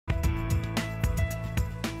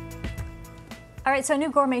All right, so a new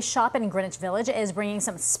gourmet shop in Greenwich Village is bringing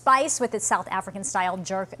some spice with its South African-style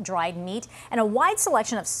jerk dried meat and a wide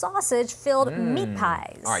selection of sausage-filled meat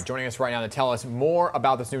pies. All right, joining us right now to tell us more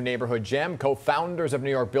about this new neighborhood gem, co-founders of New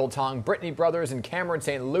York Biltong, Brittney brothers and Camran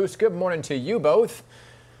St. Luce. Good morning to you both.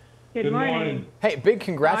 Good morning. Hey, big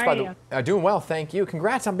congrats doing well, thank you.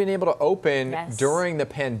 Congrats on being able to open during the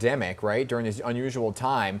pandemic, right? During this unusual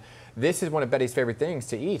time. This is one of Betty's favorite things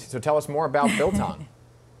to eat. So tell us more about Biltong.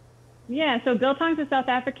 Yeah, so Biltong's a South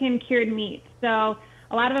African cured meat. So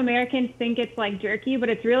a lot of Americans think it's like jerky, but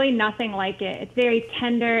it's really nothing like it. It's very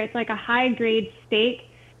tender. It's like a high-grade steak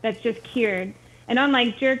that's just cured. And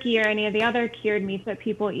unlike jerky or any of the other cured meats that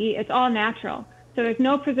people eat, it's all natural. So there's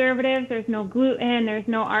no preservatives, there's no gluten, there's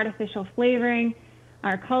no artificial flavoring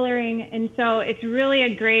or coloring, and so it's really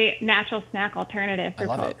a great natural snack alternative for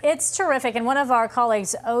folks. It's terrific, and one of our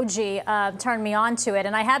colleagues, OG, turned me on to it,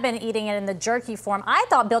 and I have been eating it in the jerky form. I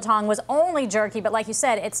thought Biltong was only jerky, but like you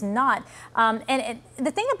said, it's not.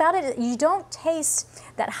 The thing about it, you don't taste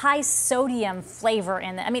that high sodium flavor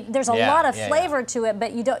in it. I mean, there's a lot of flavor to it,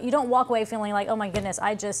 but you don't walk away feeling like, oh my goodness,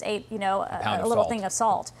 I just ate, you know, a little thing of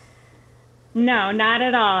salt. No, not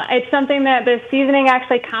at all. It's something that the seasoning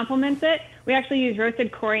actually complements it. We actually use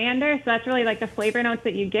roasted coriander, so that's really like the flavor notes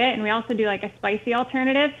that you get, and we also do like a spicy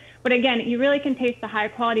alternative. But again, you really can taste the high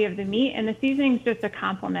quality of the meat, and the seasoning's just to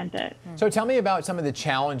complement it. So tell me about some of the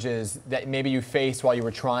challenges that maybe you faced while you were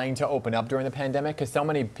trying to open up during the pandemic, because so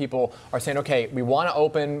many people are saying, okay, we want to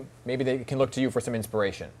open, maybe they can look to you for some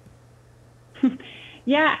inspiration.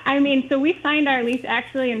 Yeah, I mean, so we signed our lease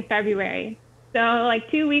actually in February. So like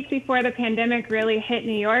 2 weeks before the pandemic really hit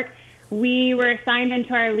New York, we were signed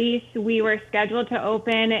into our lease. We were scheduled to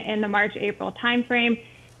open in the March-April timeframe,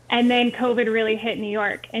 and then COVID really hit New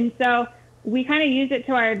York. And so we kind of used it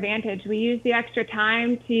to our advantage. We used the extra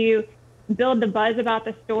time to build the buzz about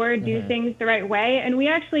the store, do things the right way, and we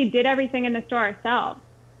actually did everything in the store ourselves.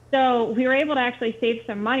 So we were able to actually save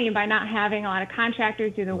some money by not having a lot of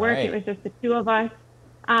contractors do the work. It was just the two of us.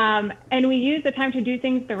 And we use the time to do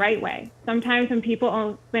things the right way. Sometimes when people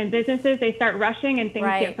open businesses, they start rushing and things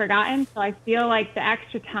get forgotten. So I feel like the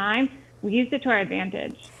extra time, we used it to our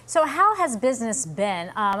advantage. So how has business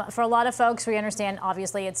been? For a lot of folks, we understand,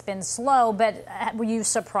 obviously, it's been slow, but were you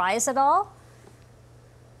surprised at all?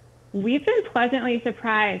 We've been pleasantly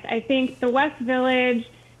surprised. I think the West Village,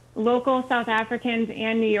 local South Africans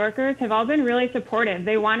and New Yorkers have all been really supportive.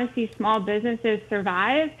 They want to see small businesses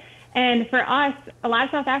survive. And for us, a lot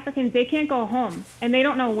of South Africans, they can't go home, and they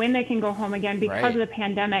don't know when they can go home again because of the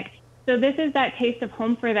pandemic. So this is that taste of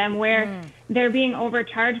home for them, where they're being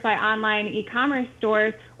overcharged by online e-commerce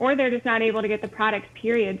stores, or they're just not able to get the products,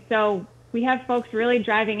 period. So we have folks really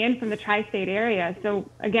driving in from the tri-state area. So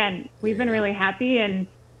again, we've been really happy and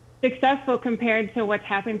successful compared to what's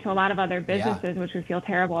happened to a lot of other businesses, which we feel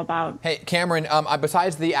terrible about. Hey, Camran,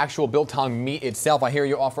 besides the actual Biltong meat itself, I hear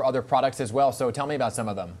you offer other products as well. So tell me about some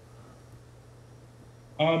of them.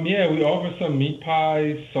 Yeah, we offer some meat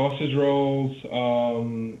pies, sausage rolls,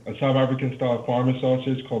 a South African style farmer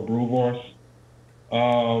sausage called Boerewors,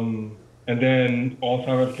 and then all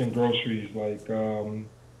South African groceries like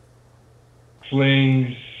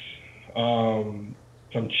flings,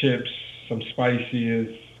 some chips, some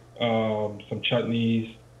spices, some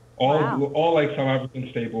chutneys, all like South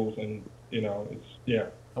African staples, and you know,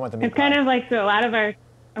 it's kind of like, so a lot of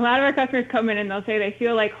our customers come in and they'll say they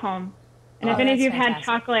feel like home. And if any of you have had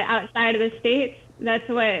chocolate outside of the States, that's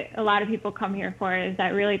what a lot of people come here for, is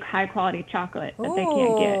that really high quality chocolate that they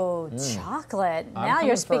can't get. Oh, chocolate. Now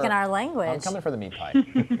you're speaking our language. I'm coming for the meat pie.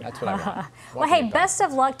 That's what I want. Well, hey, best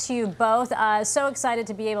of luck to you both. So excited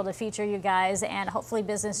to be able to feature you guys, and hopefully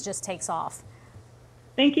business just takes off.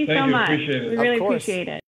 Thank you so much. Appreciate it. We really appreciate it.